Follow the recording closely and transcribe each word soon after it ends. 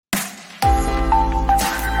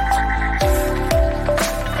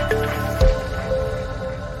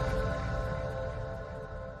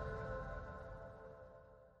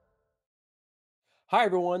Hi,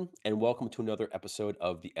 everyone, and welcome to another episode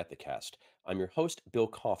of the Ethicast. I'm your host, Bill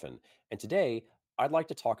Coffin, and today I'd like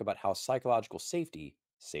to talk about how psychological safety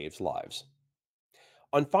saves lives.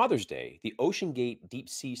 On Father's Day, the OceanGate deep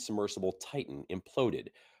sea submersible Titan imploded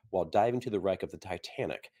while diving to the wreck of the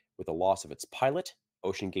Titanic, with the loss of its pilot,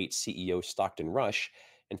 OceanGate CEO Stockton Rush,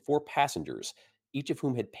 and four passengers, each of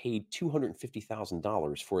whom had paid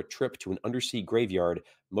 $250,000 for a trip to an undersea graveyard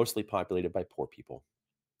mostly populated by poor people.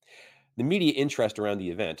 The media interest around the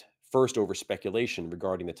event, first over speculation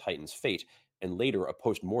regarding the Titan's fate, and later a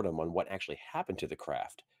post mortem on what actually happened to the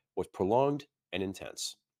craft, was prolonged and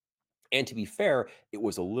intense. And to be fair, it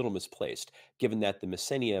was a little misplaced, given that the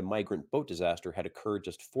Messenia migrant boat disaster had occurred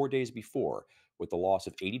just 4 days before, with the loss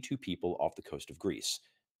of 82 people off the coast of Greece.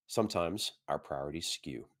 Sometimes our priorities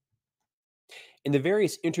skew. In the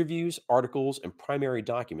various interviews, articles, and primary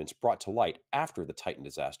documents brought to light after the Titan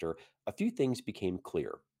disaster, a few things became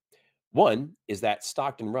clear. One is that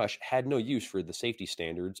Stockton Rush had no use for the safety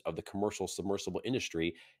standards of the commercial submersible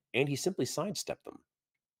industry, and he simply sidestepped them.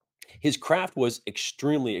 His craft was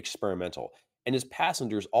extremely experimental, and his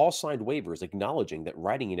passengers all signed waivers acknowledging that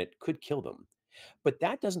riding in it could kill them. But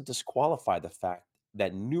that doesn't disqualify the fact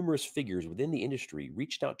that numerous figures within the industry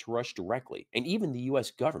reached out to Rush directly, and even the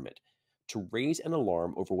US government, to raise an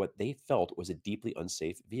alarm over what they felt was a deeply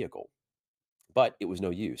unsafe vehicle. But it was no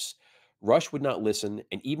use. Rush would not listen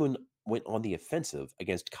and even went on the offensive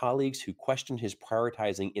against colleagues who questioned his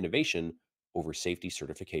prioritizing innovation over safety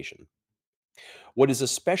certification. What is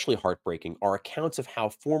especially heartbreaking are accounts of how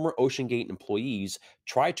former OceanGate employees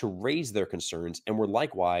tried to raise their concerns and were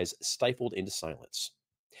likewise stifled into silence.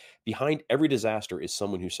 Behind every disaster is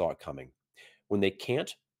someone who saw it coming. When they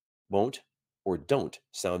can't, won't, or don't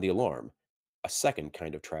sound the alarm, a second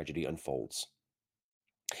kind of tragedy unfolds.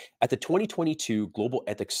 At the 2022 Global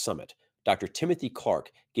Ethics Summit, Dr. Timothy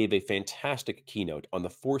Clark gave a fantastic keynote on the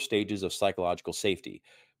four stages of psychological safety,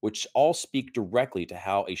 which all speak directly to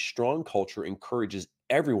how a strong culture encourages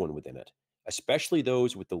everyone within it, especially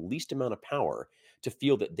those with the least amount of power, to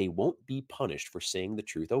feel that they won't be punished for saying the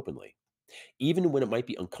truth openly, even when it might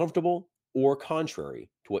be uncomfortable or contrary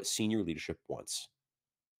to what senior leadership wants.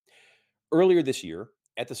 Earlier this year,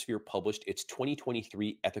 Ethisphere published its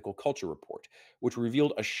 2023 Ethical Culture Report, which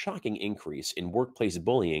revealed a shocking increase in workplace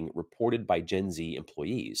bullying reported by Gen Z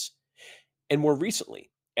employees. And more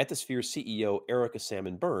recently, Ethisphere CEO Erica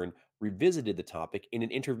Salmon Byrne revisited the topic in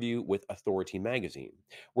an interview with Authority magazine,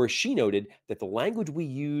 where she noted that the language we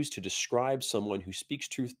use to describe someone who speaks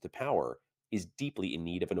truth to power is deeply in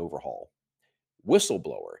need of an overhaul.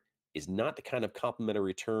 Whistleblower is not the kind of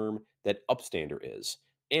complimentary term that upstander is.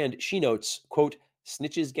 And she notes, quote,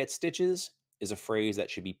 snitches get stitches is a phrase that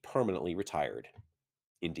should be permanently retired.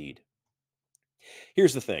 Indeed.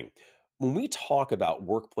 Here's the thing. When we talk about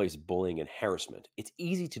workplace bullying and harassment, it's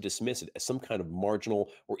easy to dismiss it as some kind of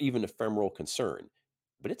marginal or even ephemeral concern,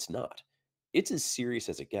 but it's not. It's as serious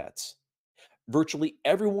as it gets. Virtually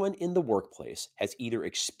everyone in the workplace has either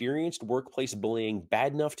experienced workplace bullying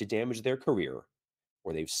bad enough to damage their career,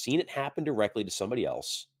 or they've seen it happen directly to somebody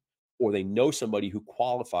else, or they know somebody who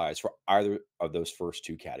qualifies for either of those first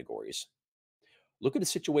two categories. Look at a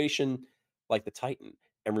situation like the Titan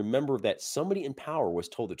and remember that somebody in power was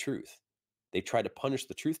told the truth. They tried to punish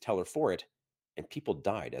the truth teller for it, and people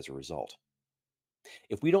died as a result.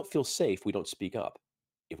 If we don't feel safe, we don't speak up.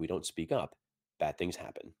 If we don't speak up, bad things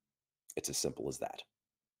happen. It's as simple as that.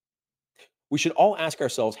 We should all ask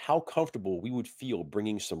ourselves how comfortable we would feel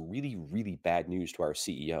bringing some really, really bad news to our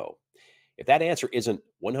CEO. If that answer isn't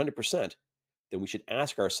 100%, then we should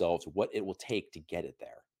ask ourselves what it will take to get it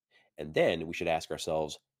there. And then we should ask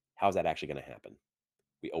ourselves, how's that actually going to happen?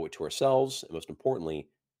 We owe it to ourselves, and most importantly,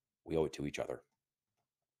 we owe it to each other.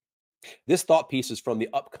 This thought piece is from the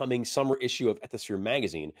upcoming summer issue of Ethisphere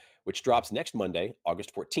magazine, which drops next Monday,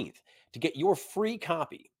 August 14th. To get your free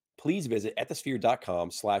copy, please visit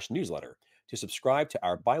ethisphere.com/newsletter to subscribe to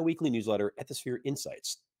our biweekly newsletter, Ethisphere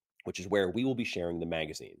Insights, which is where we will be sharing the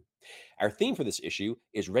magazine. Our theme for this issue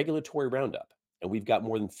is Regulatory Roundup, and we've got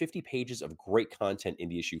more than 50 pages of great content in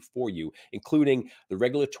the issue for you, including the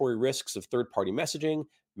regulatory risks of third party messaging,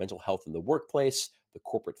 mental health in the workplace, the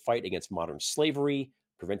corporate fight against modern slavery,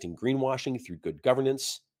 preventing greenwashing through good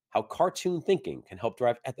governance, how cartoon thinking can help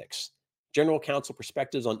drive ethics, general counsel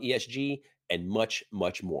perspectives on ESG, and much,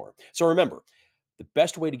 much more. So remember, the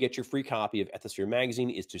best way to get your free copy of Ethisphere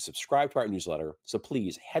magazine is to subscribe to our newsletter. So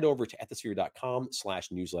please head over to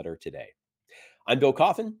ethisphere.com/newsletter today. I'm Bill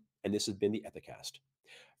Coffin, and this has been the Ethicast.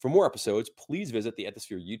 For more episodes, please visit the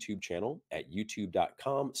Ethisphere YouTube channel at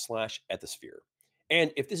youtube.com/ethisphere.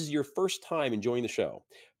 And if this is your first time enjoying the show,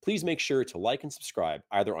 please make sure to like and subscribe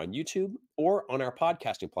either on YouTube or on our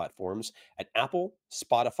podcasting platforms at Apple,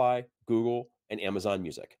 Spotify, Google, and Amazon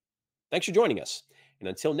Music. Thanks for joining us. And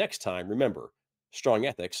until next time, remember, strong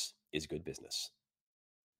ethics is good business.